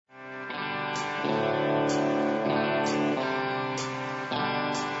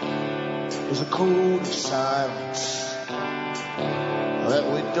There's a code of silence that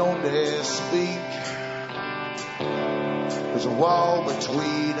we don't dare speak. There's a wall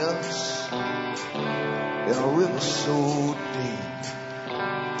between us and a river so deep.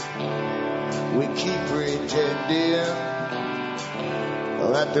 We keep pretending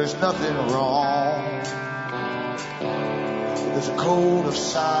that there's nothing wrong. There's a code of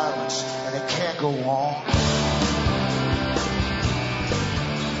silence and it can't go on.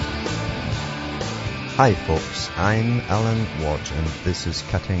 Hi folks, I'm Alan Watt and this is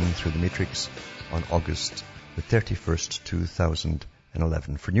Cutting Through the Matrix on August the 31st,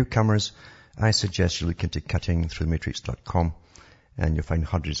 2011. For newcomers, I suggest you look into cuttingthroughthematrix.com and you'll find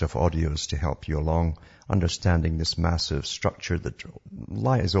hundreds of audios to help you along understanding this massive structure that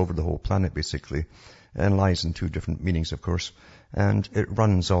lies over the whole planet basically, and lies in two different meanings of course, and it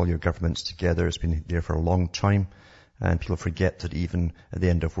runs all your governments together. It's been there for a long time. And people forget that even at the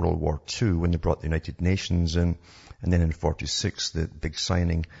end of World War II, when they brought the United Nations in, and then in 1946, the big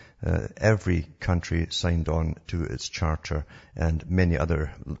signing, every country signed on to its charter and many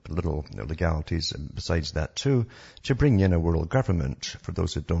other little legalities besides that too, to bring in a world government, for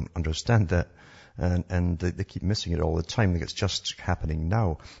those that don't understand that. And they keep missing it all the time. Like it's just happening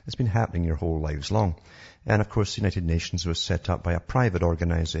now. It's been happening your whole lives long. And of course, the United Nations was set up by a private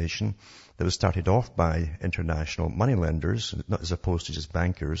organization that was started off by international moneylenders, not as opposed to just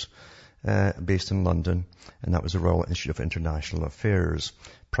bankers, based in London. And that was the Royal Institute of International Affairs.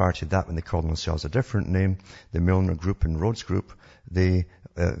 Prior to that, when they called themselves a different name, the Milner Group and Rhodes Group, they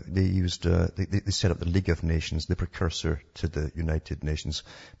set up the League of Nations, the precursor to the United Nations.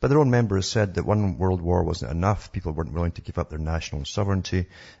 But their own members said that one world war wasn't enough. People weren't willing to give up their national sovereignty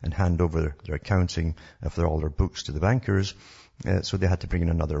and hand over their accounting for all their books to the bankers. So they had to bring in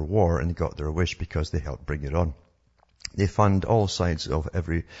another war, and they got their wish because they helped bring it on. They fund all sides of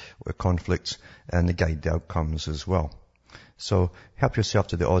every conflict and they guide the outcomes as well. So help yourself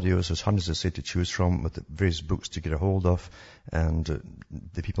to the audios. There's hundreds of to choose from with the various books to get a hold of, and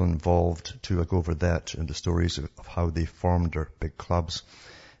the people involved to go over that and the stories of how they formed their big clubs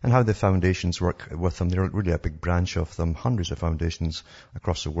and how the foundations work with them. They're really a big branch of them, hundreds of foundations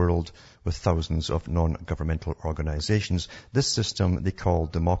across the world with thousands of non-governmental organizations. This system they call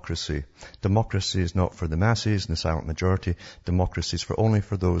democracy. Democracy is not for the masses and the silent majority. Democracy is only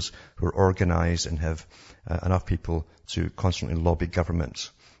for those who are organized and have enough people to constantly lobby governments.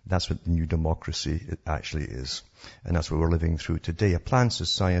 That's what the new democracy actually is. And that's what we're living through today, a planned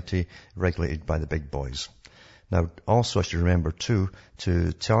society regulated by the big boys. Now, also I should remember too,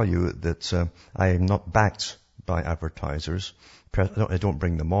 to tell you that I am not backed by advertisers. I don't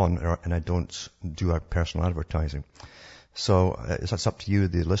bring them on, and I don't do our personal advertising. So it's up to you,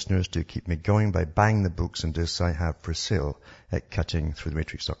 the listeners, to keep me going by buying the books and discs I have for sale at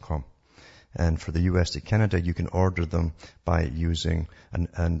cuttingthroughthematrix.com. And for the US to Canada, you can order them by using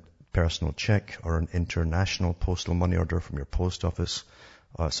an personal check or an international postal money order from your post office.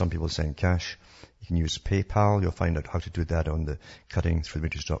 Some people send cash. You can use PayPal. You'll find out how to do that on the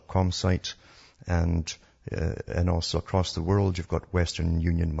cuttingthroughthematrix.com site. And also across the world, you've got Western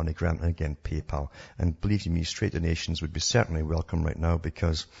Union, MoneyGram, and again, PayPal. And believe me, straight donations would be certainly welcome right now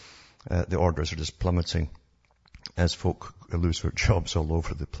because the orders are just plummeting as folk lose their jobs all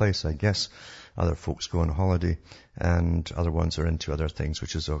over the place, I guess. Other folks go on holiday and other ones are into other things,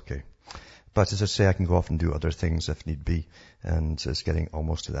 which is okay. But as I say, I can go off and do other things if need be, and it's getting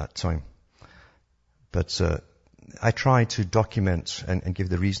almost to that time. But I try to document and give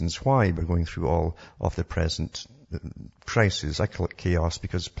the reasons why we're going through all of the present crisis. I call it chaos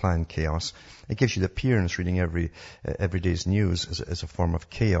because it's planned chaos. It gives you the appearance reading every day's news as a form of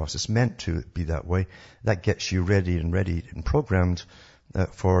chaos. It's meant to be that way. That gets you ready and programmed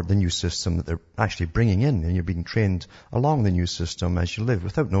for the new system that they're actually bringing in, and you're being trained along the new system as you live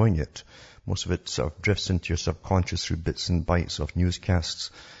without knowing it. Most of it sort of drifts into your subconscious through bits and bytes of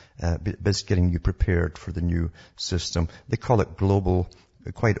newscasts, but it's getting you prepared for the new system. They call it global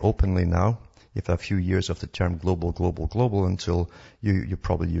quite openly now. You've had a few years of the term global until you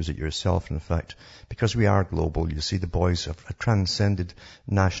probably use it yourself, in fact, because we are global. You see, the boys have transcended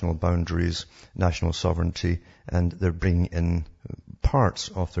national boundaries, national sovereignty, and they're bringing in parts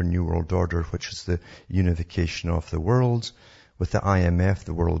of their new world order, which is the unification of the world, with the IMF,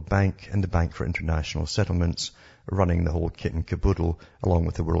 the World Bank, and the Bank for International Settlements running the whole kit and caboodle, along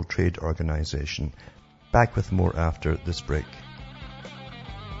with the World Trade Organization. Back with more after this break.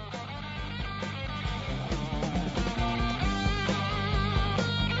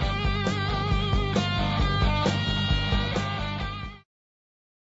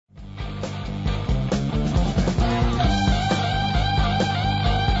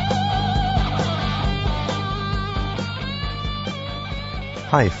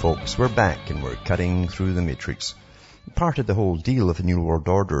 Hi folks, we're back and we're cutting through the matrix. Part of the whole deal of the New World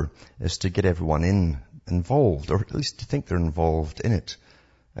Order is to get everyone involved, or at least to think they're involved in it.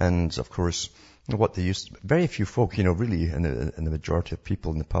 And of course, what they used, very few folk, really, in the majority of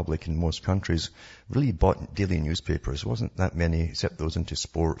people in the public in most countries, really bought daily newspapers. There wasn't that many, except those into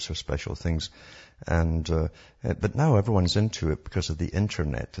sports or special things. But now everyone's into it because of the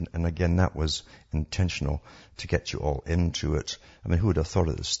internet. And again, that was intentional to get you all into it. I mean, who would have thought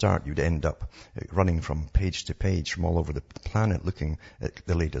at the start you'd end up running from page to page from all over the planet looking at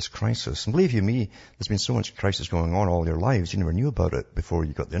the latest crisis? And believe you me, there's been so much crisis going on all your lives, you never knew about it before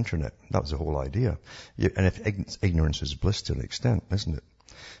you got the internet. That was the whole idea. And if ignorance is bliss to an extent, isn't it?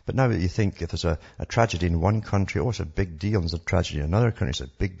 But now that you think if there's a tragedy in one country, oh, it's a big deal. And there's a tragedy in another country, it's a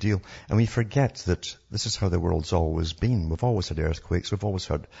big deal. And we forget that this is how the world's always been. We've always had earthquakes. We've always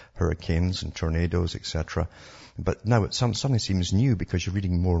had hurricanes and tornadoes, etc. But now it suddenly seems new because you're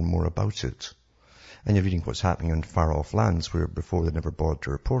reading more and more about it. And you're reading what's happening in far-off lands where before they never bothered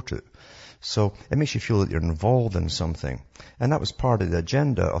to report it. So it makes you feel that you're involved in something. And that was part of the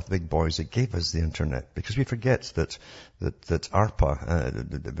agenda of the big boys that gave us the internet. Because we forget that ARPA,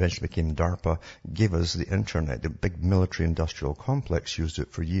 that eventually became DARPA, gave us the internet. The big military industrial complex used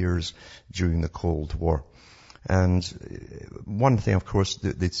it for years during the Cold War. And one thing, of course,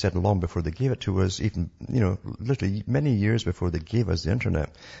 they'd said long before they gave it to us, even, literally many years before they gave us the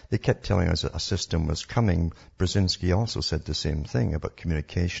internet, they kept telling us that a system was coming. Brzezinski also said the same thing about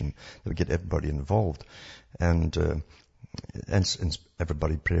communication, that would get everybody involved. And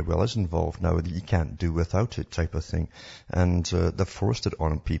everybody pretty well is involved now. You can't do without it type of thing. And they've forced it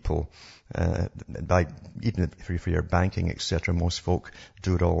on people. By even for your banking, etc., most folk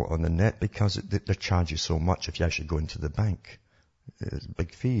do it all on the net because they charge you so much if you actually go into the bank.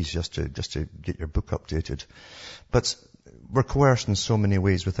 Big fees just to get your book updated. But we're coerced in so many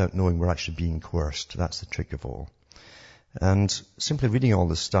ways without knowing we're actually being coerced. That's the trick of all. And simply reading all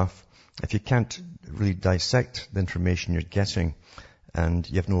this stuff, if you can't really dissect the information you're getting and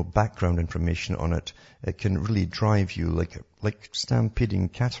you have no background information on it, it can really drive you like stampeding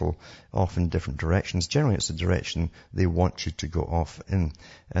cattle off in different directions. Generally, it's the direction they want you to go off in.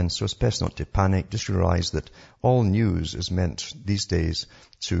 And so it's best not to panic. Just realize that all news is meant these days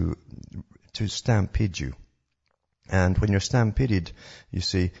to stampede you. And when you're stampeded, you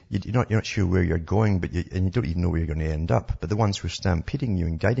see, you're not sure where you're going, and you don't even know where you're going to end up. But the ones who are stampeding you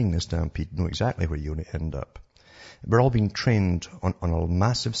and guiding the stampede know exactly where you're going to end up. We're all being trained on a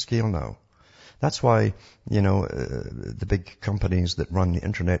massive scale now. That's why, the big companies that run the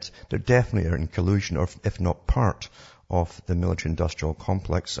internet, they're definitely in collusion, or if not part of the military industrial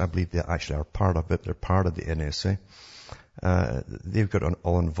complex. I believe they actually are part of it. They're part of the NSA. They've got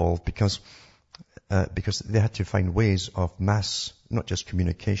all involved because they had to find ways of mass, not just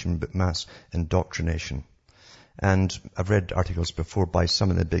communication, but mass indoctrination. And I've read articles before by some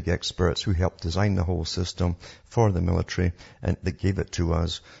of the big experts who helped design the whole system for the military and that gave it to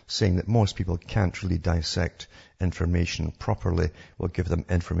us, saying that most people can't really dissect information properly. We'll give them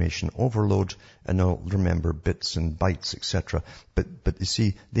information overload and they'll remember bits and bytes, etc. But you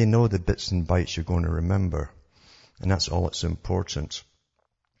see, they know the bits and bytes you're going to remember. And that's all that's important.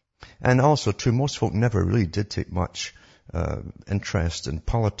 And also, too, most folk never really did take much interest in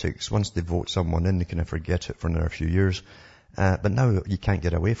politics. Once they vote someone in, they can forget it for another few years. But now you can't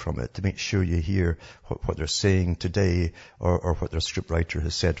get away from it to make sure you hear what they're saying today or what their scriptwriter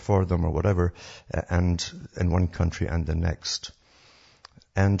has said for them or whatever, and in one country and the next.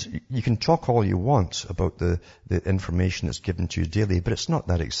 And you can talk all you want about the information that's given to you daily, but it's not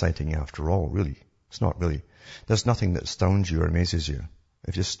that exciting after all, really. It's not really. There's nothing that astounds you or amazes you.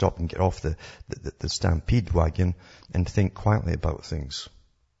 If you stop and get off the stampede wagon and think quietly about things.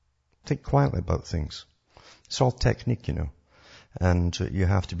 Think quietly about things. It's all technique, And you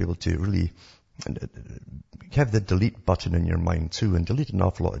have to be able to really have the delete button in your mind too and delete an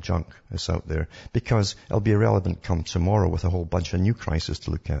awful lot of junk that's out there because it'll be irrelevant come tomorrow with a whole bunch of new crises to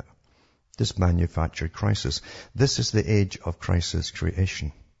look at. This manufactured crisis. This is the age of crisis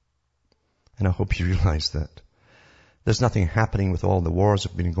creation. And I hope you realize that. There's nothing happening with all the wars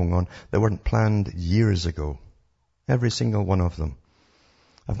that have been going on that weren't planned years ago. Every single one of them.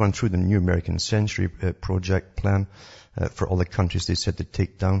 I've gone through the New American Century project plan for all the countries they said to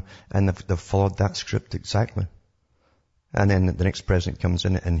take down, and they've followed that script exactly. And then the next president comes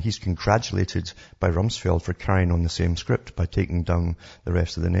in and he's congratulated by Rumsfeld for carrying on the same script by taking down the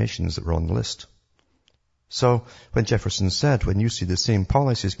rest of the nations that were on the list. So when Jefferson said, when you see the same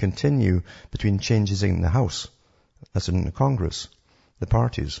policies continue between changes in the House, as in the Congress, the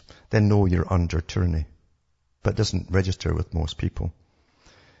parties, then know you're under tyranny. But it doesn't register with most people.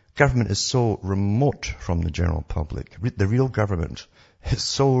 Government is so remote from the general public. The real government is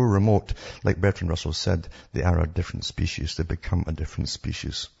so remote. Like Bertrand Russell said, they are a different species. They become a different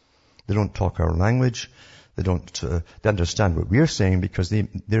species. They don't talk our language. They understand what we're saying because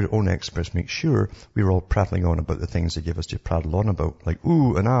their own experts make sure we're all prattling on about the things they give us to prattle on about. Like,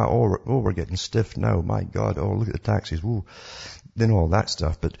 ooh and ah, we're getting stiff now. My God, oh, look at the taxes. Ooh. They know all that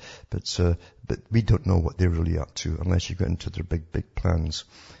stuff, but we don't know what they're really up to unless you get into their big plans,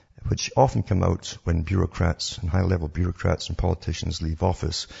 which often come out when bureaucrats and high-level bureaucrats and politicians leave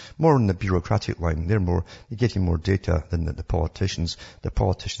office. More on the bureaucratic line. They're getting more data than the politicians. The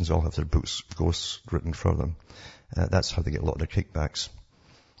politicians all have their books ghosts written for them. That's how they get a lot of their kickbacks.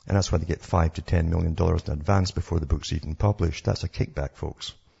 And that's why they get $5 to $10 million in advance before the book's even published. That's a kickback,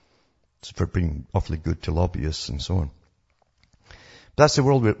 folks. It's for being awfully good to lobbyists and so on. That's the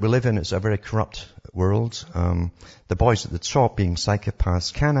world we live in. It's a very corrupt world. The boys at the top, being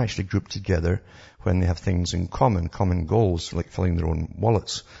psychopaths, can actually group together when they have things in common goals, like filling their own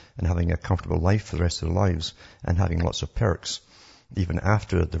wallets and having a comfortable life for the rest of their lives and having lots of perks, even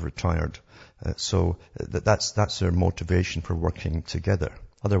after they've retired. So that's their motivation for working together.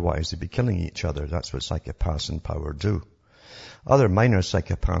 Otherwise, they'd be killing each other. That's what psychopaths in power do. Other minor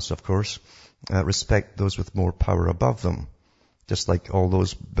psychopaths, of course, respect those with more power above them. Just like all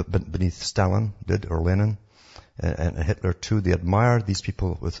those beneath Stalin did, or Lenin, and Hitler too. They admire these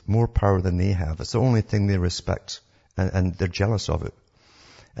people with more power than they have. It's the only thing they respect, and they're jealous of it.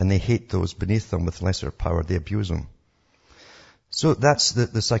 And they hate those beneath them with lesser power. They abuse them. So that's the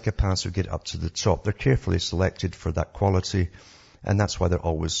psychopaths who get up to the top. They're carefully selected for that quality, and that's why they're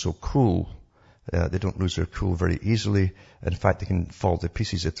always so cool. They don't lose their cool very easily. In fact, they can fall to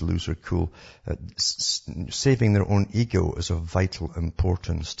pieces if they lose their cool. Saving their own ego is of vital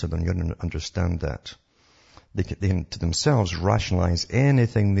importance to them. You understand that. They can to themselves rationalize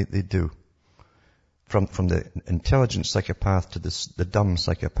anything that they do. From the intelligent psychopath to the dumb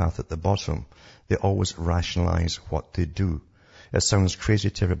psychopath at the bottom, they always rationalize what they do. It sounds crazy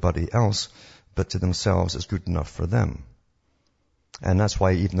to everybody else, but to themselves it's good enough for them. And that's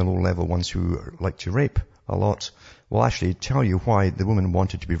why even the low-level ones who like to rape a lot will actually tell you why the woman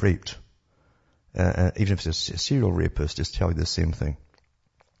wanted to be raped. Even if it's a serial rapist, just tell you the same thing.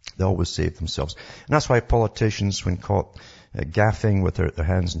 They always save themselves. And that's why politicians, when caught gaffing with their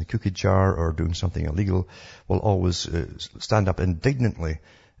hands in the cookie jar or doing something illegal, will always stand up indignantly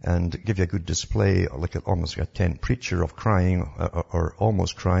and give you a good display, like almost like a tent preacher of crying or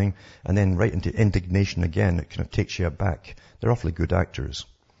almost crying, and then right into indignation again. It kind of takes you aback. They're awfully good actors,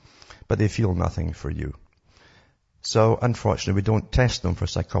 but they feel nothing for you. So unfortunately, we don't test them for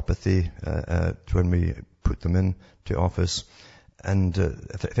psychopathy when we put them into office. And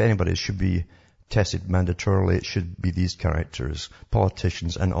if anybody should be tested mandatorily, it should be these characters,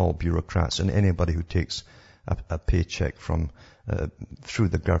 politicians and all bureaucrats, and anybody who takes a paycheck from through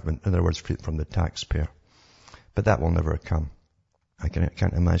the government, in other words, from the taxpayer. But that will never come. I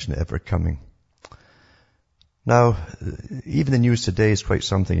can't imagine it ever coming. Now, even the news today is quite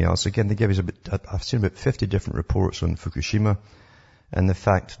something else. Again, they give us I've seen about 50 different reports on Fukushima, and the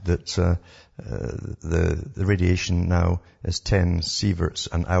fact that the radiation now is 10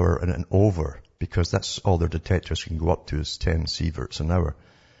 sieverts an hour and over, because that's all their detectors can go up to, is 10 sieverts an hour,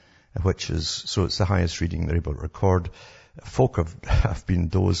 so it's the highest reading they're able to record. Folk have been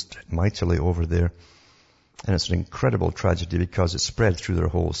dosed mightily over there, and it's an incredible tragedy because it's spread through their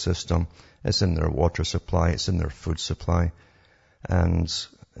whole system. It's in their water supply, it's in their food supply, and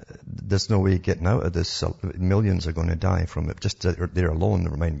there's no way of getting out of this. Millions are going to die from it. Just there alone,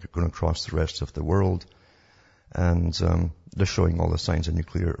 never mind going across the rest of the world. And they're showing all the signs of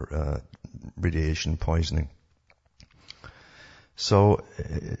nuclear radiation poisoning. So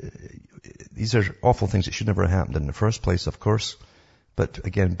these are awful things that should never have happened in the first place, of course. But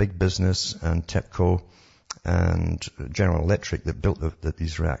again, big business and TEPCO and General Electric that built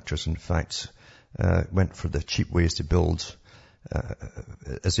these reactors, in fact, went for the cheap ways to build,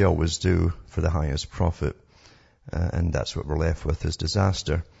 as they always do, for the highest profit. And that's what we're left with, is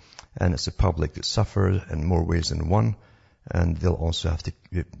disaster. And it's the public that suffered in more ways than one. And they'll also have to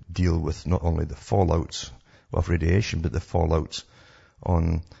deal with not only the fallout of radiation, but the fallout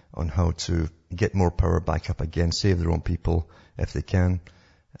on how to get more power back up again, save their own people if they can,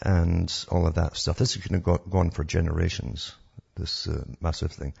 and all of that stuff. This is going to go on for generations, this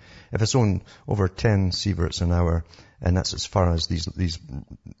massive thing. If it's on over 10 sieverts an hour, and that's as far as these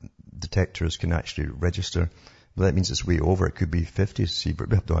detectors can actually register, well, that means it's way over. It could be 50 sieverts.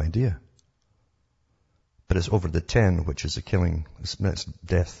 We have no idea. But it's over the 10, which is a killing. It's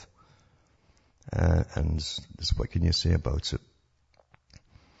death. And what can you say about it?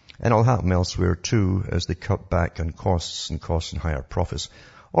 And it'll happen elsewhere too as they cut back on costs and higher profits.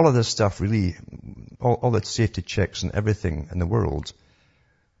 All of this stuff really, all the safety checks and everything in the world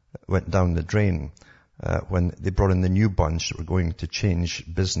went down the drain when they brought in the new bunch that were going to change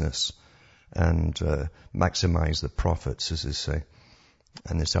business and maximize the profits, as they say.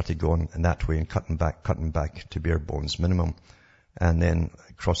 And they started going in that way and cutting back to bare bones minimum, and then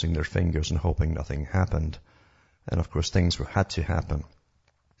crossing their fingers and hoping nothing happened. And of course things had to happen.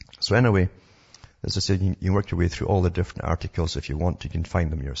 So anyway, as I said, you can work your way through all the different articles if you want. You can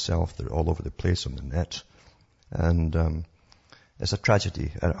find them yourself. They're all over the place on the net. And it's a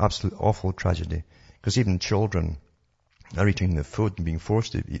tragedy, an absolute awful tragedy. Because even children are eating the food and being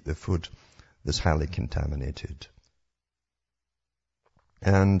forced to eat the food that's highly contaminated.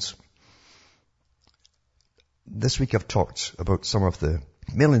 And this week I've talked about some of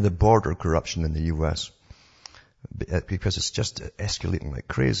mainly the border corruption in the U.S., because it's just escalating like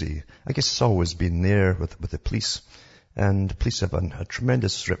crazy. I guess it's always been there with the police. And the police have a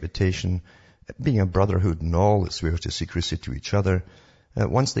tremendous reputation, being a brotherhood and all that swears to secrecy to each other.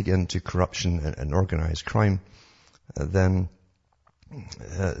 Once they get into corruption and organized crime, then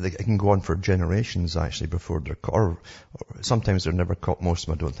they can go on for generations actually before they're caught. Or sometimes they're never caught. Most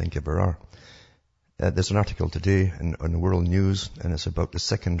of them I don't think ever are. There's an article today on the World News, and it's about the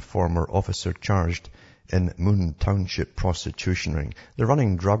second former officer charged in Moon Township prostitution ring. They're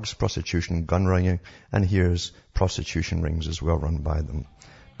running drugs, prostitution, gun ringing, and here's prostitution rings as well run by them.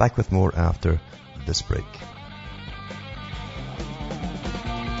 Back with more after this break.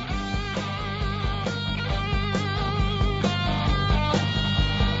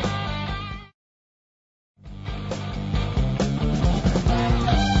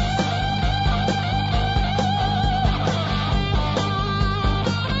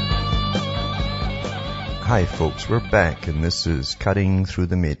 Hi folks, we're back and this is Cutting Through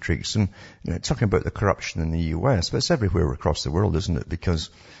the Matrix, and talking about the corruption in the US, but it's everywhere across the world, isn't it? Because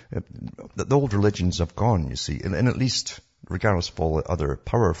the old religions have gone, you see, and at least regardless of all the other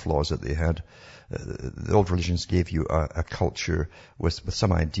power flaws that they had, the old religions gave you a culture with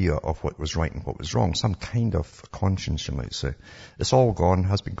some idea of what was right and what was wrong, some kind of conscience, you might say. It's all gone,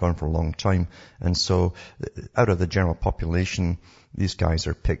 has been gone for a long time, and so out of the general population, these guys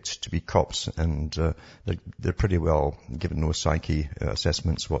are picked to be cops, and they're pretty well given no psyche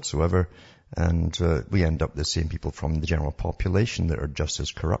assessments whatsoever. And we end up the same people from the general population that are just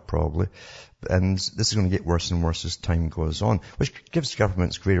as corrupt probably. And this is going to get worse and worse as time goes on, which gives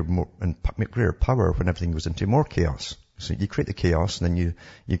governments greater power when everything goes into more chaos. So you create the chaos and then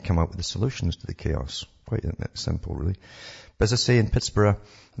you come out with the solutions to the chaos. Quite simple really. But as I say, in Pittsburgh,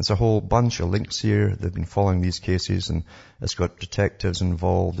 there's a whole bunch of links here. They've been following these cases, and it's got detectives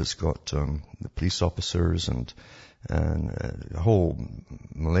involved. It's got the police officers and a whole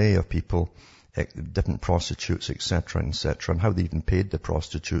melee of people, different prostitutes, etc., and how they even paid the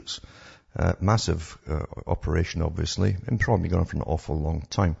prostitutes. Massive operation, obviously, and probably gone on for an awful long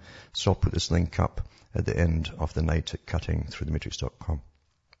time. So I'll put this link up at the end of the night at cuttingthroughthematrix.com.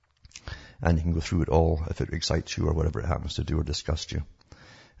 And you can go through it all if it excites you or whatever it happens to do or disgust you.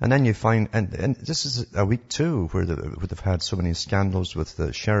 And then you find, and this is a week too, where they've had so many scandals with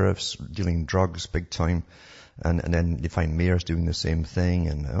the sheriffs dealing drugs big time. And then you find mayors doing the same thing,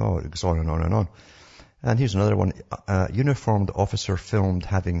 and it goes on and on and on. And here's another one. A uniformed officer filmed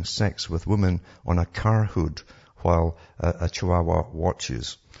having sex with women on a car hood while a chihuahua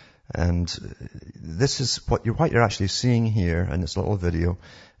watches. And this is what you're actually seeing here in this little video,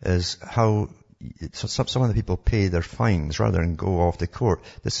 is how some of the people pay their fines rather than go off to court.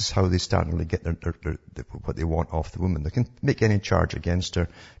 This is how they start to get their what they want off the woman. They can make any charge against her,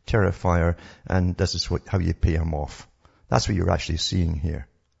 terrify her, and this is how you pay them off. That's what you're actually seeing here.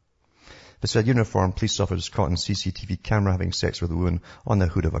 It's a uniformed police officer caught on CCTV camera having sex with a woman on the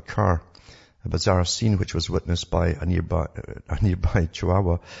hood of a car. A bizarre scene which was witnessed by a nearby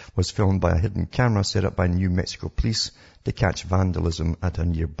chihuahua was filmed by a hidden camera set up by New Mexico police to catch vandalism at a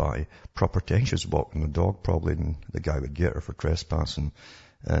nearby property. I think she was walking the dog probably, and the guy would get her for trespassing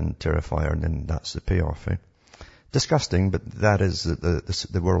and terrify her, and then that's the payoff. Disgusting, but that is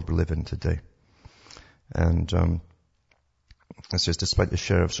the world we live in today. And it says, despite the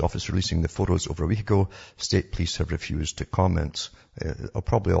sheriff's office releasing the photos over a week ago, state police have refused to comment.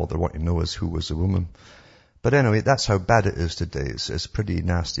 Probably all they want to know is who was the woman. But anyway, that's how bad it is today. It's pretty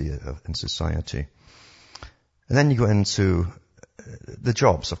nasty in society. And then you go into the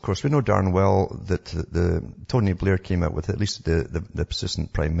jobs. Of course, we know darn well that the Tony Blair came out with it, at least the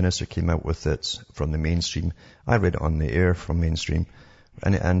assistant prime minister came out with it from the mainstream. I read it on the air from mainstream.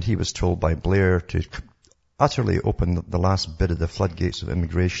 And he was told by Blair to utterly opened the last bit of the floodgates of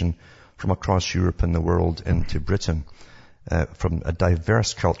immigration from across Europe and the world into Britain. From a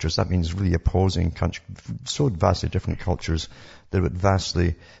diverse cultures, that means really opposing countries, so vastly different cultures that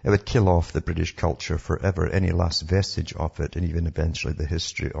it would kill off the British culture forever, any last vestige of it, and even eventually the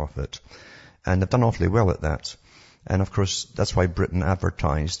history of it. And they've done awfully well at that. And of course, that's why Britain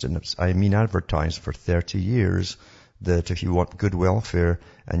advertised, and advertised for 30 years, that if you want good welfare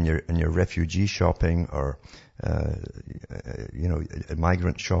and your refugee shopping or,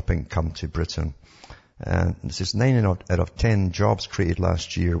 migrant shopping, come to Britain. And this is 9 out of 10 jobs created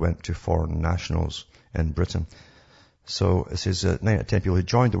last year went to foreign nationals in Britain. So it says 9 out of 10 people who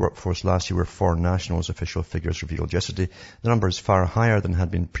joined the workforce last year were foreign nationals, official figures revealed yesterday. The number is far higher than had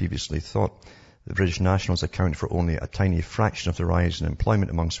been previously thought. The British nationals account for only a tiny fraction of the rise in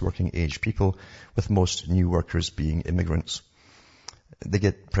employment amongst working-age people, with most new workers being immigrants. They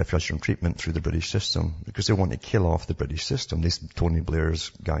get preferential treatment through the British system because they want to kill off the British system. Tony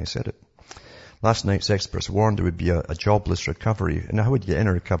Blair's guy said it. Last night's experts warned there would be a jobless recovery. And how would you get in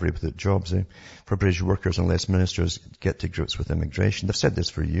a recovery without jobs for British workers unless ministers get to grips with immigration? They've said this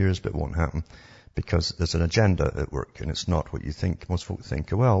for years, but it won't happen because there's an agenda at work, and it's not what you think. Most folk think,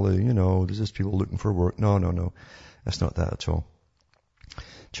 well, there's just people looking for work. No. That's not that at all.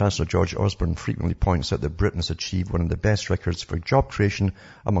 Chancellor George Osborne frequently points out that Britain has achieved one of the best records for job creation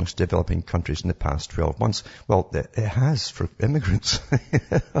amongst developing countries in the past 12 months. Well, it has for immigrants.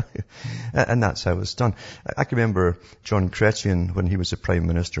 And that's how it's done. I can remember John Chrétien when he was the Prime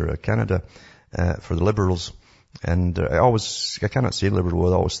Minister of Canada for the Liberals. And I cannot say liberal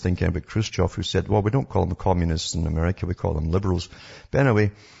without always thinking about Khrushchev, who said, well, we don't call them communists in America, we call them liberals. But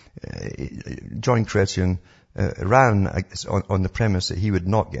anyway, John Chrétien ran on the premise that he would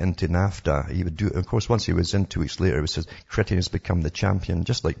not get into NAFTA. He would do it. Of course, once he was in, 2 weeks later, it says Chrétien has become the champion,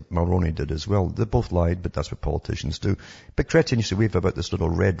 just like Mulroney did as well. They both lied, but that's what politicians do. But Chrétien used to wave about this little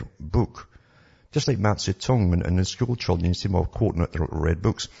red book, just like Mao Zedong and his school children used to be quoting out their little red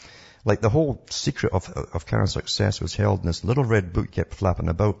books. Like the whole secret of Canada's success was held in this little red book kept flapping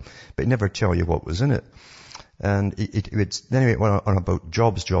about, but it never tell you what was in it. And anyway, it went on about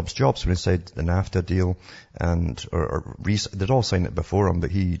jobs when he said the NAFTA deal they'd all signed it before him,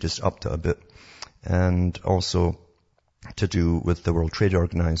 but he just upped it a bit. And also to do with the World Trade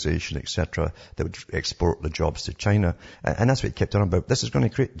Organization, etc., that would export the jobs to China. And that's what he kept on about. This is going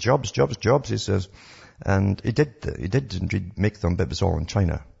to create jobs, he says. And he did indeed make them, but it was all in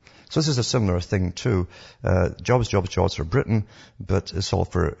China. So this is a similar thing too. Jobs for Britain, but it's all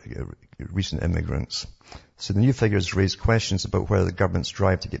for recent immigrants. So the new figures raise questions about whether the government's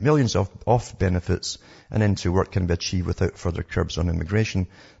drive to get millions off benefits and into work can be achieved without further curbs on immigration.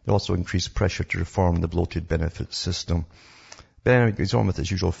 They also increase pressure to reform the bloated benefits system. But anyway, it goes on with its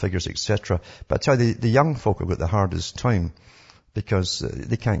usual figures, etc. But I tell you, the young folk have got the hardest time because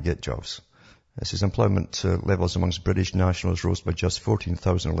they can't get jobs. It says employment levels amongst British nationals rose by just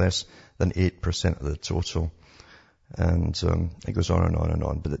 14,000 less than 8% of the total. And it goes on and on and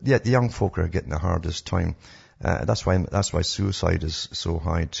on. But the young folk are getting the hardest time. That's why suicide is so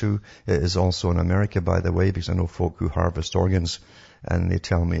high too. It is also in America, by the way, because I know folk who harvest organs, and they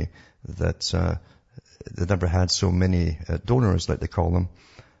tell me that they've never had so many donors, like they call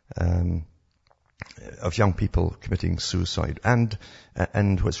them, of young people committing suicide. And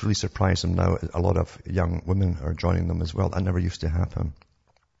what's really surprised them now, a lot of young women are joining them as well. That never used to happen.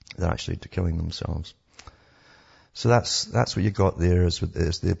 They're actually killing themselves. So that's what you got there is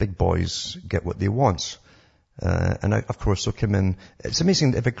the big boys get what they want. And of course they'll come in. It's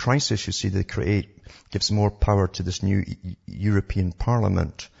amazing that every crisis you see they create gives more power to this new European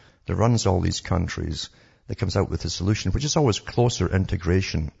Parliament that runs all these countries, that comes out with a solution, which is always closer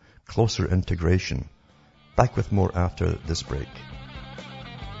integration. Back with more after this break.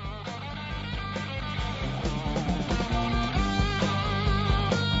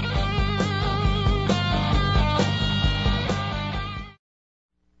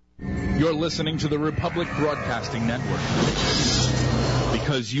 You're listening to the Republic Broadcasting Network,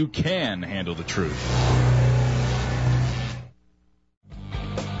 because you can handle the truth.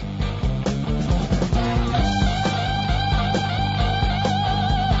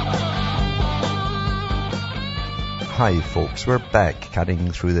 Hi folks, we're back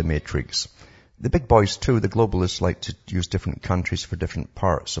cutting through the matrix. The big boys too, the globalists, like to use different countries for different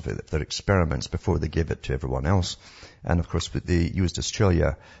parts of their experiments before they give it to everyone else. And of course they used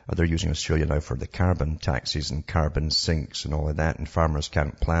Australia, or they're using Australia now for the carbon taxes and carbon sinks and all of that, and farmers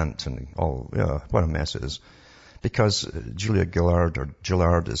can't plant and all, what a mess it is. Because Julia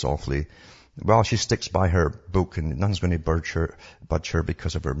Gillard is awfully Well, she sticks by her book and nothing's going to budge her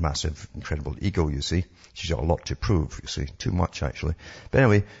because of her massive, incredible ego, you see. She's got a lot to prove, you see. Too much, actually. But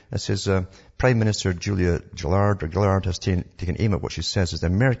anyway, it says, Prime Minister Julia Gillard has taken aim at what she says is the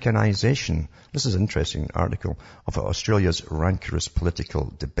Americanization, this is an interesting article, of Australia's rancorous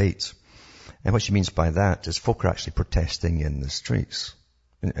political debate. And what she means by that is folk are actually protesting in the streets.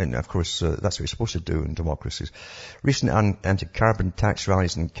 And of course, that's what you're supposed to do in democracies. Recent anti-carbon tax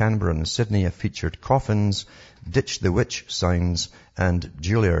rallies in Canberra and Sydney have featured coffins, ditch the witch signs, and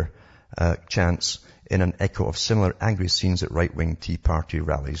Julia chants in an echo of similar angry scenes at right-wing Tea Party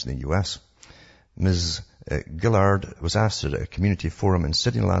rallies in the US. Ms. Gillard was asked at a community forum in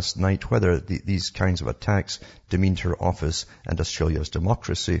Sydney last night whether these kinds of attacks demeaned her office and Australia's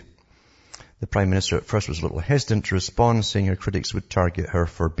democracy. The Prime Minister at first was a little hesitant to respond, saying her critics would target her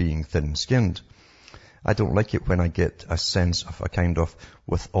for being thin-skinned. I don't like it when I get a sense of a kind of,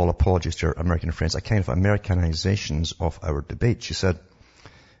 with all apologies to our American friends, a kind of Americanizations of our debate, she said.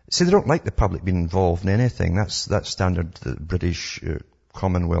 See, they don't like the public being involved in anything. That's standard British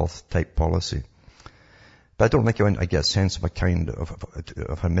Commonwealth type policy. But I don't like it when I get a sense of a kind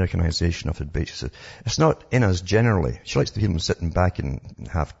of Americanization of the debate. She said, it's not in us generally. She likes the people sitting back and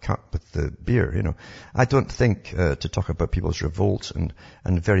have cut with the beer, you know. I don't think to talk about people's revolt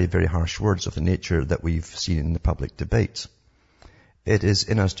and very, very harsh words of the nature that we've seen in the public debate. It is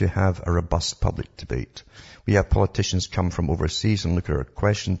in us to have a robust public debate. We have politicians come from overseas and look at our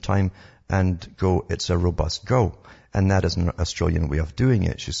question time and go, it's a robust go. And that is an Australian way of doing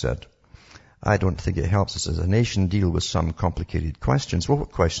it, she said. I don't think it helps us as a nation deal with some complicated questions. Well,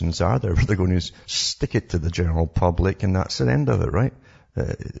 what questions are there? They're going to stick it to the general public and that's the end of it, right?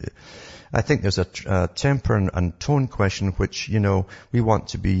 I think there's a temper and tone question which, you know, we want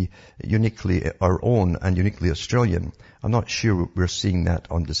to be uniquely our own and uniquely Australian. I'm not sure we're seeing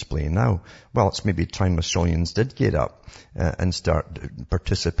that on display now. Well, it's maybe time Australians did get up and start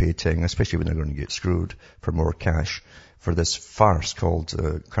participating, especially when they're going to get screwed for more cash for this farce called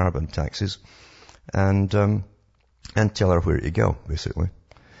carbon taxes, and tell her where to go, basically.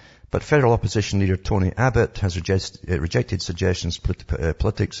 But federal opposition leader Tony Abbott has rejected suggestions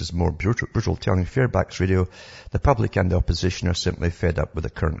politics is more brutal, telling Fairfax Radio the public and the opposition are simply fed up with the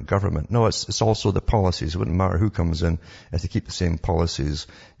current government. No, it's also the policies. It wouldn't matter who comes in. If they keep the same policies,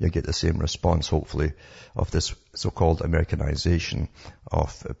 you'll get the same response, hopefully, of this so-called Americanization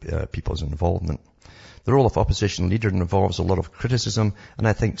of people's involvement. The role of opposition leader involves a lot of criticism, and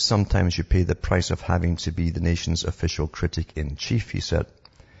I think sometimes you pay the price of having to be the nation's official critic-in-chief, he said.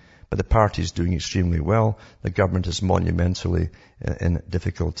 But the party is doing extremely well. The government is monumentally in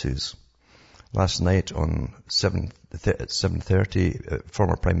difficulties. Last night on 7:30,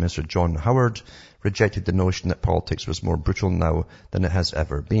 former Prime Minister John Howard rejected the notion that politics was more brutal now than it has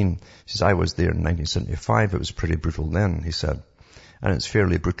ever been. He says, I was there in 1975. It was pretty brutal then, he said. And it's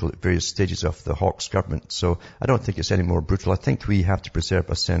fairly brutal at various stages of the Hawke's government. So I don't think it's any more brutal. I think we have to preserve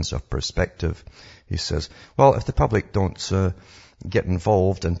a sense of perspective, he says. Well, if the public don't get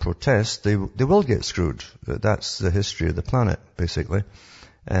involved and protest, they will get screwed. That's the history of the planet, basically.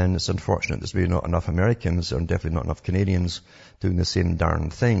 And it's unfortunate there's really not enough Americans and definitely not enough Canadians doing the same darn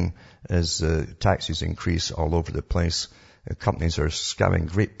thing as taxes increase all over the place. Companies are scamming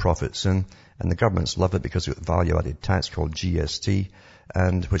great profits in, and the governments love it because of the value-added tax called GST,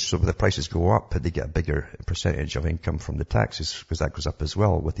 and which, so when the prices go up, they get a bigger percentage of income from the taxes because that goes up as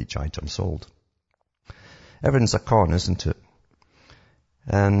well with each item sold. Everything's a con, isn't it?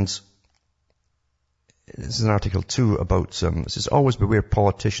 And this is an article too about, it says, always beware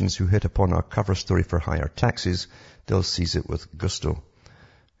politicians who hit upon a cover story for higher taxes. They'll seize it with gusto.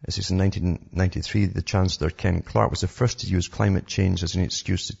 It says in 1993, the Chancellor Ken Clark was the first to use climate change as an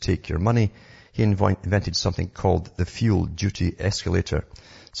excuse to take your money. He invented something called the fuel duty escalator.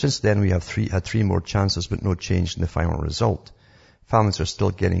 Since then, we have had three more chances, but no change in the final result. Families are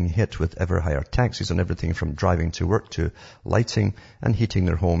still getting hit with ever higher taxes on everything from driving to work to lighting and heating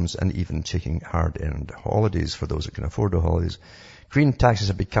their homes and even taking hard-earned holidays for those who can afford the holidays. Green taxes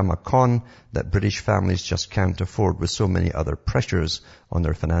have become a con that British families just can't afford with so many other pressures on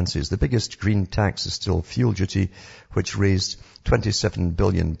their finances. The biggest green tax is still fuel duty, which raised £27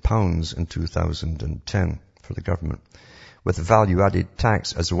 billion in 2010 for the government. With value-added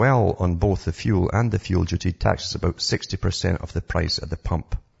tax as well on both the fuel and the fuel duty, tax is about 60% of the price at the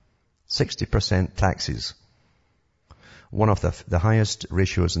pump. 60% taxes. One of the highest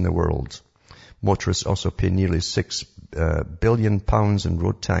ratios in the world. Motorists also pay nearly £6 billion in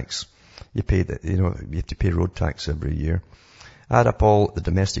road tax. You have to pay road tax every year. Add up all the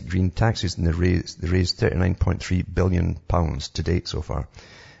domestic green taxes and they raised £39.3 billion to date so far.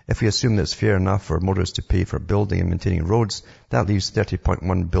 If we assume that it's fair enough for motorists to pay for building and maintaining roads, that leaves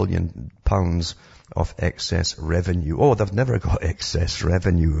 £30.1 billion of excess revenue. Oh, they've never got excess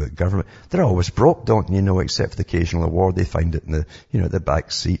revenue at government. They're always broke, don't you know, except for the occasional award they find it in the, the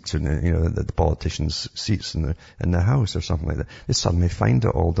back seats and the politicians' seats in the house or something like that. They suddenly find it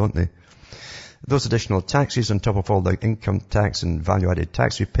all, don't they? Those additional taxes on top of all the income tax and value-added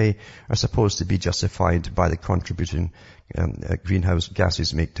tax we pay are supposed to be justified by the contribution greenhouse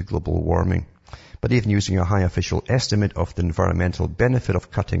gases make to global warming. But even using a high official estimate of the environmental benefit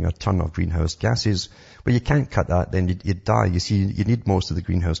of cutting a ton of greenhouse gases, well, you can't cut that, then you'd die. You see, you need most of the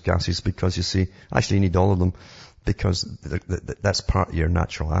greenhouse gases because, you see, actually you need all of them because that's part of your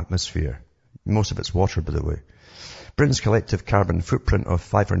natural atmosphere. Most of it's water, by the way. Britain's collective carbon footprint of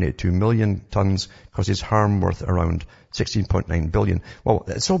 582 million tonnes causes harm worth around 16.9 billion. Well,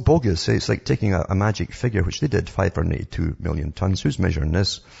 it's all bogus. It's like taking a magic figure, which they did, 582 million tonnes. Who's measuring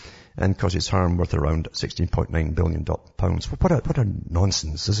this? And causes harm worth around 16.9 billion pounds. What a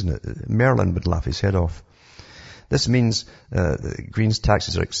nonsense, isn't it? Merlin would laugh his head off. This means Greens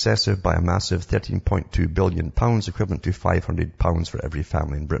taxes are excessive by a massive 13.2 billion pounds, equivalent to £500 for every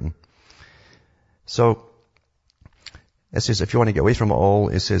family in Britain. So, it says, if you want to get away from it all,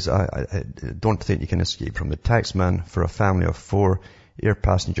 it says, I don't think you can escape from the tax man. For a family of 4 air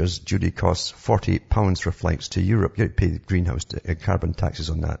passengers, duty costs £48 for flights to Europe. You pay the greenhouse carbon taxes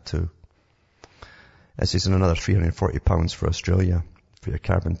on that too. It says, and another £340 for Australia for your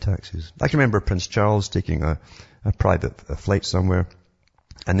carbon taxes. I can remember Prince Charles taking a private flight somewhere,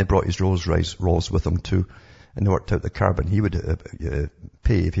 and they brought his Rolls with him too. And they worked out the carbon he would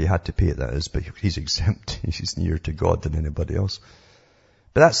pay if he had to pay it, that is, but he's exempt. He's nearer to God than anybody else.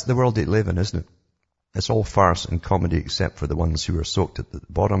 But that's the world they live in, isn't it? It's all farce and comedy except for the ones who are soaked at the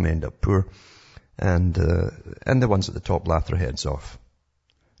bottom, end up poor, and the ones at the top laugh their heads off.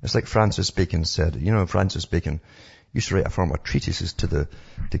 It's like Francis Bacon said. Francis Bacon used to write a form of treatises to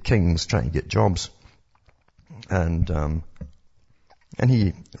kings trying to get jobs. And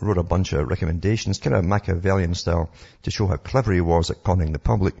he wrote a bunch of recommendations, kind of Machiavellian style, to show how clever he was at conning the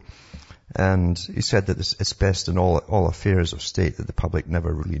public. And he said that it's best in all affairs of state that the public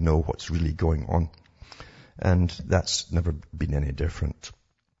never really know what's really going on. And that's never been any different.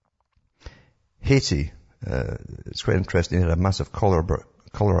 Haiti, it's quite interesting. They had a massive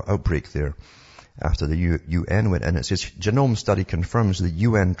cholera outbreak there after the UN went in. It says, genome study confirms the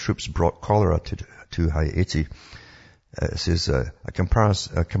UN troops brought cholera to Haiti. It says a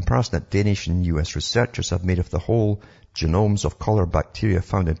comparison that Danish and US researchers have made of the whole genomes of cholera bacteria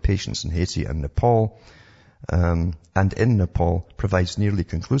found in patients in Haiti and Nepal, and in Nepal provides nearly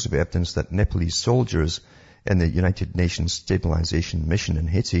conclusive evidence that Nepalese soldiers in the United Nations Stabilization Mission in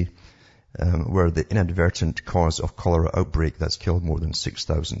Haiti were the inadvertent cause of cholera outbreak that's killed more than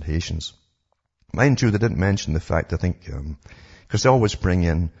 6,000 Haitians. Mind you, they didn't mention the fact, I think, because they always bring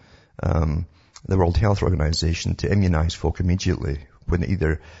in the World Health Organization to immunize folk immediately when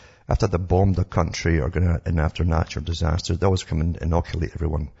either after they bombed the country or after natural disasters. They always come and inoculate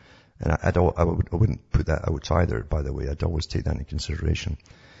everyone. And I wouldn't put that out either, by the way. I'd always take that into consideration.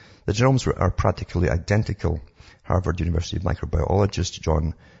 The genomes are practically identical. Harvard University microbiologist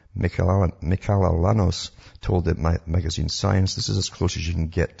John Michalanos told the magazine Science, this is as close as you can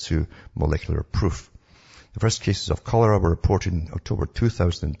get to molecular proof. The first cases of cholera were reported in October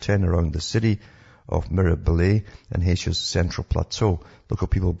 2010 around the city of Mirabelais in Haiti's Central Plateau. Local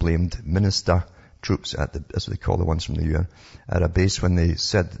people blamed MINUSTA troops that's what they call the ones from the UN, at a base when they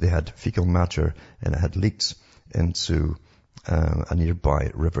said they had fecal matter and it had leaked into a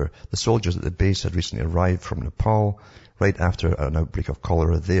nearby river. The soldiers at the base had recently arrived from Nepal right after an outbreak of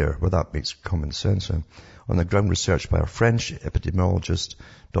cholera there. Well, that makes common sense. On the ground research by a French epidemiologist,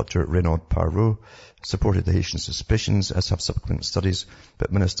 Dr. Renaud Parot, supported the Haitian suspicions, as have subsequent studies,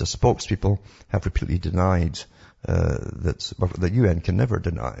 but MINUSTA spokespeople have repeatedly denied that the UN can never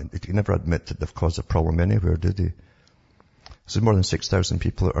deny, it can never admit that they've caused a problem anywhere, do they? So more than 6,000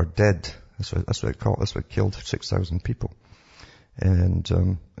 people are dead. That's what killed 6,000 people.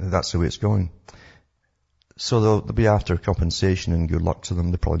 And that's the way it's going. So they'll be after compensation, and good luck to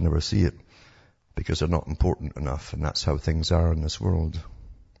them. They probably never see it because they're not important enough, and that's how things are in this world.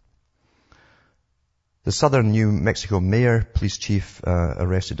 The southern New Mexico mayor, police chief,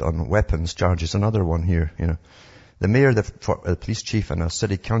 arrested on weapons charges. Another one here, The mayor, the police chief, and a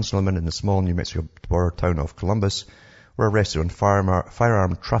city councilman in the small New Mexico border town of Columbus were arrested on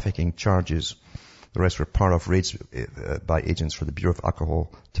firearm trafficking charges. The rest were part of raids by agents for the Bureau of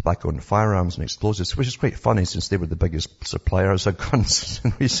Alcohol, Tobacco and Firearms and Explosives, which is quite funny since they were the biggest suppliers of guns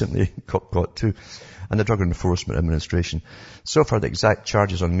and recently got caught too, and the Drug Enforcement Administration. So far, the exact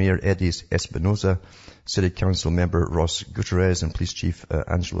charges on Mayor Eddie Espinoza, City Council member Ross Gutierrez and Police Chief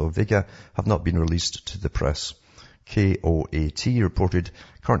Angelo Vega have not been released to the press. KOAT reported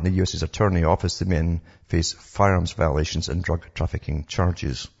currently the U.S.'s Attorney Office, the men face firearms violations and drug trafficking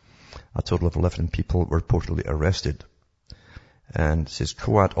charges. A total of 11 people were reportedly arrested. And it says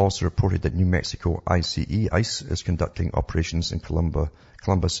COAT also reported that New Mexico ICE is conducting operations in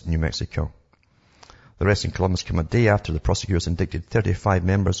Columbus, New Mexico. The arrest in Columbus came a day after the prosecutors indicted 35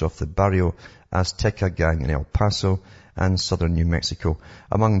 members of the Barrio Azteca gang in El Paso and southern New Mexico.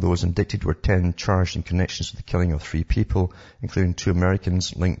 Among those indicted were 10 charged in connections with the killing of 3 people, including 2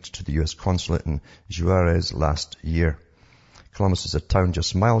 Americans linked to the U.S. consulate in Juarez last year. Columbus is a town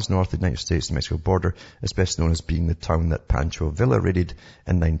just miles north of the United States and Mexico border. It's best known as being the town that Pancho Villa raided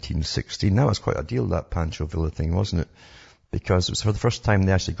in 1916. That was quite a deal, that Pancho Villa thing, wasn't it? Because it was for the first time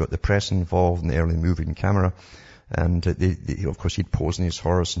they actually got the press involved in the early moving camera. And they, of course, he'd pose on his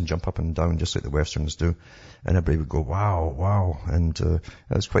horse and jump up and down just like the Westerns do. And everybody would go, wow, wow. And it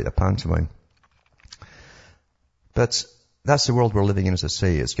was quite a pantomime. But that's the world we're living in, as I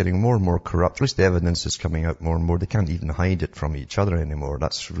say. It's getting more and more corrupt. At least the evidence is coming out more and more. They can't even hide it from each other anymore.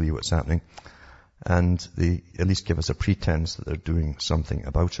 That's really what's happening. And they at least give us a pretense that they're doing something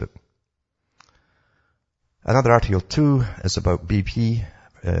about it. Another article too is about BP,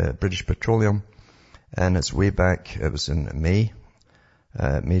 British Petroleum. And it's way back, it was in May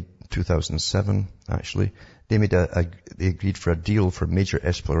 2007, actually. They agreed for a deal for major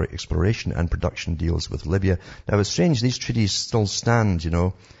exploration and production deals with Libya. Now it's strange, these treaties still stand,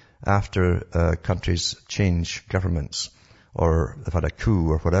 after countries change governments or have had a coup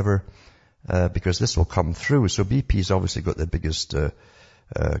or whatever, because this will come through. So BP's obviously got the biggest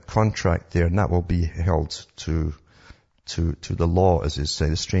contract there, and that will be held to the law, as they say,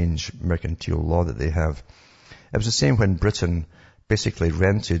 the strange mercantile law that they have. It was the same when Britain basically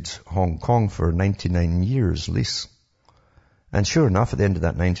rented Hong Kong for 99 years lease. And sure enough, at the end of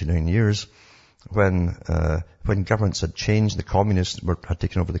that 99 years, when governments had changed, the communists had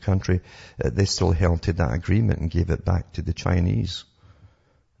taken over the country, they still held to that agreement and gave it back to the Chinese.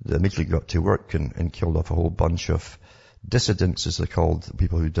 They immediately got to work and killed off a whole bunch of dissidents, as they're called,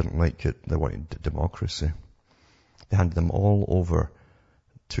 people who didn't like it. They wanted democracy. They handed them all over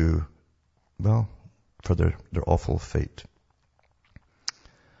to, well, for their awful fate.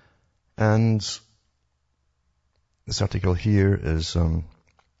 And this article here is,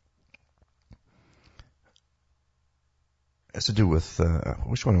 it's to do with,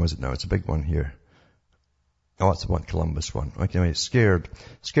 which one was it now? It's a big one here. Oh, it's the one, Columbus one. Okay, anyway, scared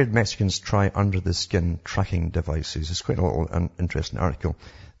Mexicans try under-the-skin tracking devices. It's quite an interesting article.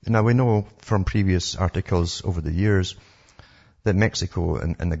 Now, we know from previous articles over the years that Mexico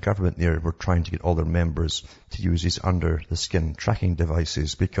and the government there were trying to get all their members to use these under-the-skin tracking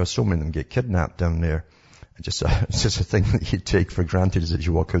devices because so many of them get kidnapped down there. It's just a thing that you take for granted is that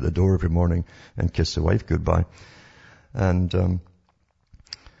you walk out the door every morning and kiss the wife goodbye. And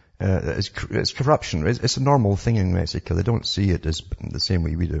it's corruption. It's a normal thing in Mexico. They don't see it as the same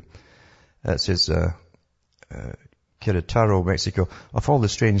way we do. It says, Querétaro, Mexico. Of all the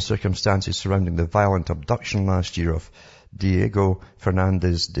strange circumstances surrounding the violent abduction last year of Diego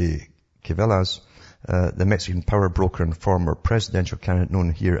Fernandez de Quivelas, the Mexican power broker and former presidential candidate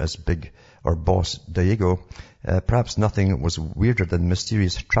known here as Big or Boss Diego, perhaps nothing was weirder than the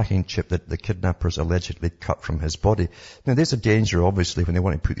mysterious tracking chip that the kidnappers allegedly cut from his body. Now there's a danger, obviously, when they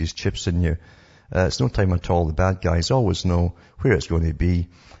want to put these chips in you. It's no time at all. The bad guys always know where it's going to be.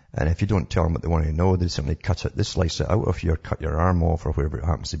 And if you don't tell them what they want to know, they simply cut it, they slice it out of you or cut your arm off or wherever it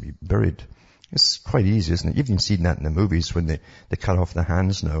happens to be buried. It's quite easy, isn't it? You've even seen that in the movies when they cut off the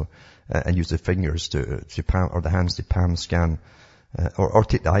hands now and use the fingers to palm, or the hands to palm scan, or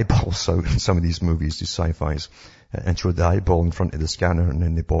take the eyeballs out in some of these movies, these sci-fis, and show the eyeball in front of the scanner and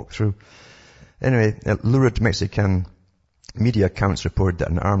then they walk through. Anyway, lurid Mexican media accounts reported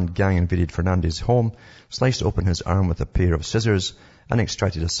that an armed gang invaded Fernandez's home, sliced open his arm with a pair of scissors, and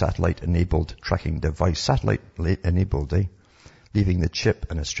extracted a satellite-enabled tracking device. Satellite-enabled, leaving the chip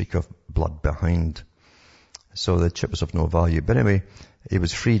and a streak of blood behind. So the chip was of no value. But anyway, he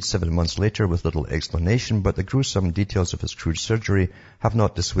was freed 7 months later with little explanation, but the gruesome details of his crude surgery have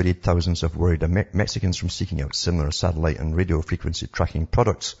not dissuaded thousands of worried Mexicans from seeking out similar satellite and radio frequency tracking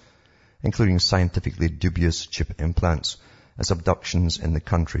products, including scientifically dubious chip implants, as abductions in the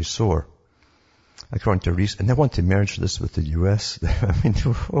country soar. According to and they want to merge this with the US. I mean,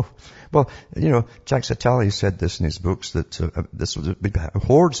 well, Jack Satali said this in his books that this was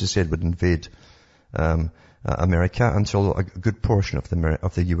hordes, he said, would invade America until a good portion of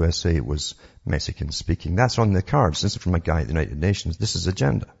the USA was Mexican speaking. That's on the cards. This is from a guy at the United Nations. This is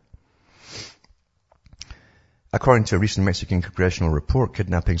agenda. According to a recent Mexican congressional report,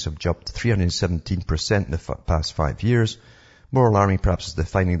 kidnappings have jumped 317% in the past 5 years. More alarming perhaps is the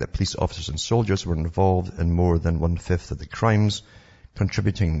finding that police officers and soldiers were involved in more than 1/5 of the crimes,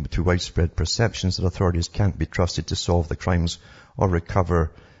 contributing to widespread perceptions that authorities can't be trusted to solve the crimes or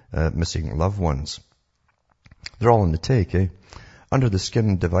recover missing loved ones. They're all in the take, eh? Under the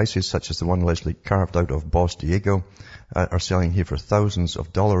skin devices such as the one allegedly carved out of Boss Diego are selling here for thousands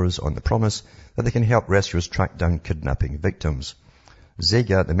of dollars on the promise that they can help rescuers track down kidnapping victims.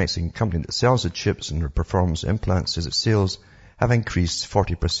 Zega, the Mexican company that sells the chips and performs implants, says its sales have increased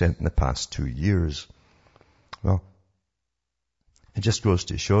 40% in the past 2 years. Well, it just goes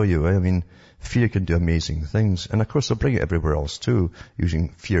to show you, I mean, fear can do amazing things. And of course they'll bring it everywhere else too, using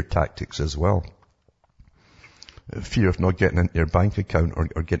fear tactics as well. Fear of not getting into your bank account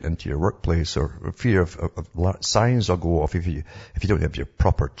or getting into your workplace, or fear of signs will go off if you don't have your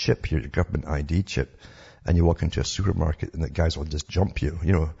proper chip, your government ID chip, and you walk into a supermarket and the guys will just jump you,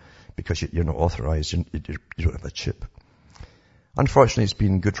 because you're not authorized, you don't have a chip. Unfortunately, it's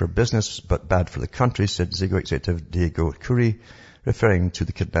been good for business, but bad for the country, said Zego executive Diego Curi, referring to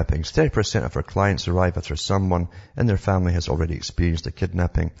the kidnappings. 30% of our clients arrive after someone in their family has already experienced a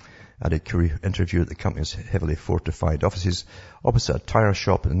kidnapping. Added Curi interviewed at the company's heavily fortified offices opposite a tire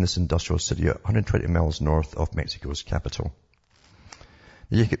shop in this industrial city 120 miles north of Mexico's capital.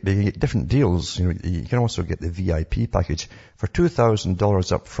 You can get different deals. You can also get the VIP package for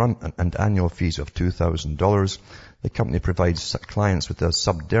 $2,000 up front and annual fees of $2,000. The company provides clients with a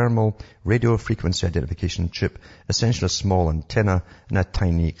subdermal radio frequency identification chip, essentially a small antenna and a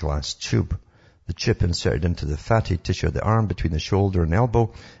tiny glass tube. The chip inserted into the fatty tissue of the arm between the shoulder and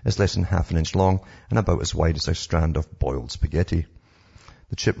elbow is less than half an inch long and about as wide as a strand of boiled spaghetti.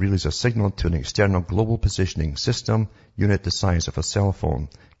 The chip relays a signal to an external global positioning system unit the size of a cell phone,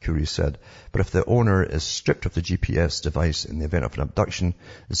 Curi said. But if the owner is stripped of the GPS device in the event of an abduction,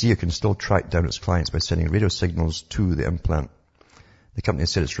 Zia can still track down its clients by sending radio signals to the implant. The company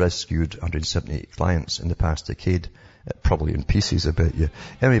said it's rescued 178 clients in the past decade, probably in pieces, I bet you.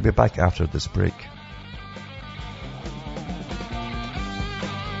 Anyway, we'll be back after this break.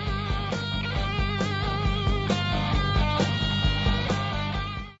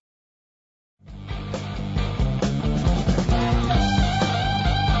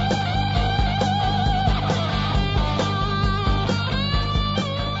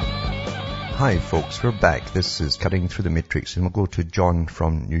 Hi folks, we're back. This is Cutting Through the Matrix, and we'll go to John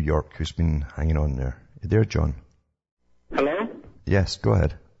from New York, who's been hanging on there. You there, John? Hello? Yes, go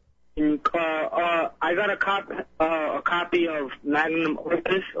ahead. I got a copy of Magnum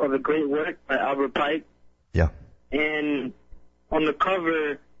Opus, or The Great Work, by Albert Pike. Yeah. And on the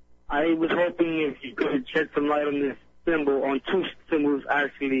cover, I was hoping if you could shed some light on this symbol, on two symbols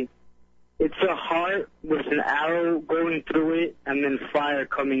actually. It's a heart with an arrow going through it and then fire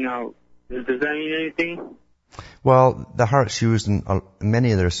coming out. Does that mean anything? Well, the heart's used in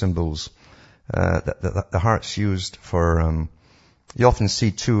many of their symbols. The heart's used for, you often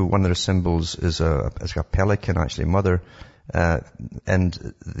see too, one of their symbols is a pelican, actually, mother,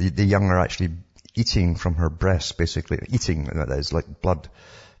 and the young are actually eating from her breast, basically, eating, that is like blood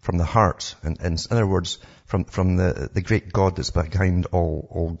from the heart. And in other words, from the great God that's behind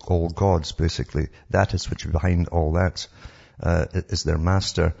all gods, basically. That is which is behind all that, is their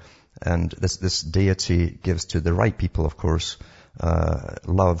master. And this deity gives to the right people, of course,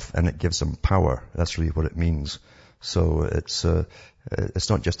 love, and it gives them power. That's really what it means. So it's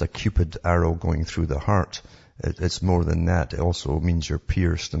not just a Cupid arrow going through the heart. It's more than that. It also means you're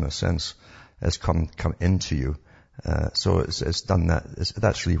pierced in a sense, has come into you. So it's done that.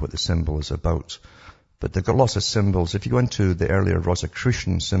 That's really what the symbol is about. But they've got lots of symbols. If you go into the earlier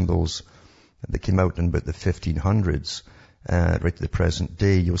Rosicrucian symbols that came out in about the 1500s, right to the present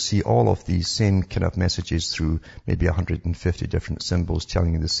day, you'll see all of these same kind of messages through maybe 150 different symbols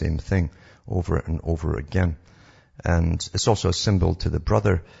telling you the same thing over and over again. And it's also a symbol to the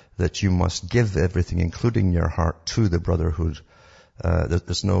brother that you must give everything, including your heart, to the brotherhood.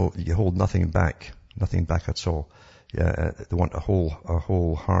 You hold nothing back at all. Yeah, they want a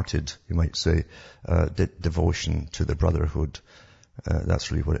wholehearted, you might say, devotion to the brotherhood.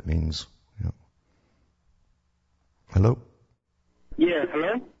 That's really what it means. Yeah. Hello? Yeah,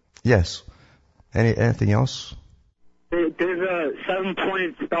 hello? Yes. Anything else? There's a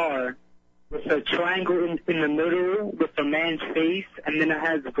 7-pointed star with a triangle in the middle with a man's face, and then it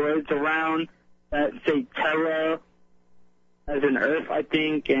has words around that say Terra, as in Earth, I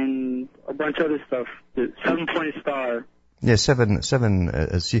think, and a bunch of other stuff. The 7-pointed star. Yeah, seven.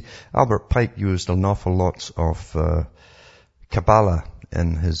 See, Albert Pike used an awful lot of Kabbalah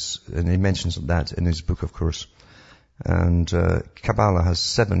and he mentions that in his book, of course. And Kabbalah has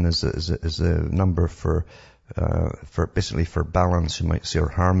 7 as a number for basically for balance, you might say, or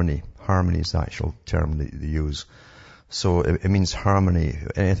harmony. Harmony is the actual term that they use. So it means harmony.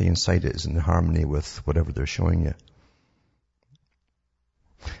 Anything inside it is in harmony with whatever they're showing you.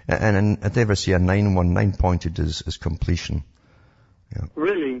 And if they ever see a 9-pointed is completion. Yeah.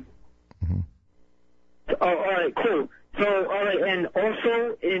 Really? Mm-hmm. Oh, all right, cool. So, all right, and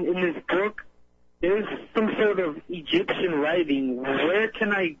also in this book, there's some sort of Egyptian writing. Where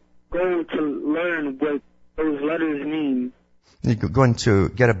can I go to learn what those letters mean? You're going to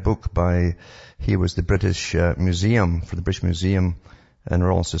get a book by, he was the British Museum, for the British Museum and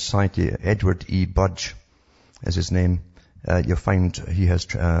Royal Society, Edward E. Budge is his name. You'll find he has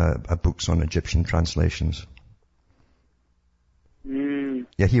books on Egyptian translations.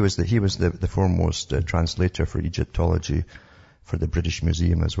 Yeah, he was the foremost translator for Egyptology for the British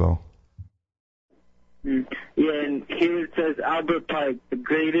Museum as well. Yeah, and here it says Albert Pike, the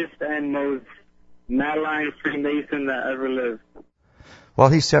greatest and most malign Freemason that ever lived. Well,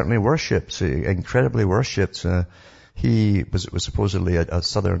 he certainly worshipped, incredibly worshipped. He was supposedly a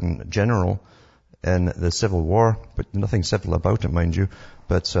Southern general in the Civil War, but nothing civil about it, mind you.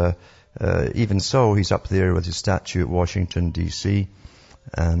 But even so, he's up there with his statue at Washington, D.C.,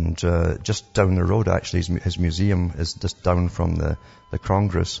 and just down the road, actually, his museum is just down from the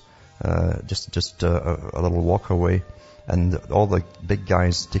Congress, just a little walk away. And all the big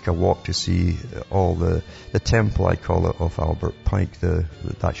guys take a walk to see all the temple, I call it, of Albert Pike, the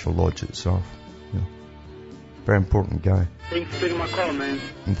actual lodge itself. Yeah. Very important guy. Thanks for taking my call, man.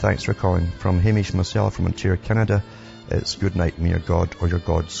 And thanks for calling. From Hamish myself from Ontario, Canada, it's good night, may your God or your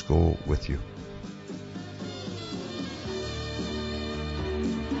gods go with you.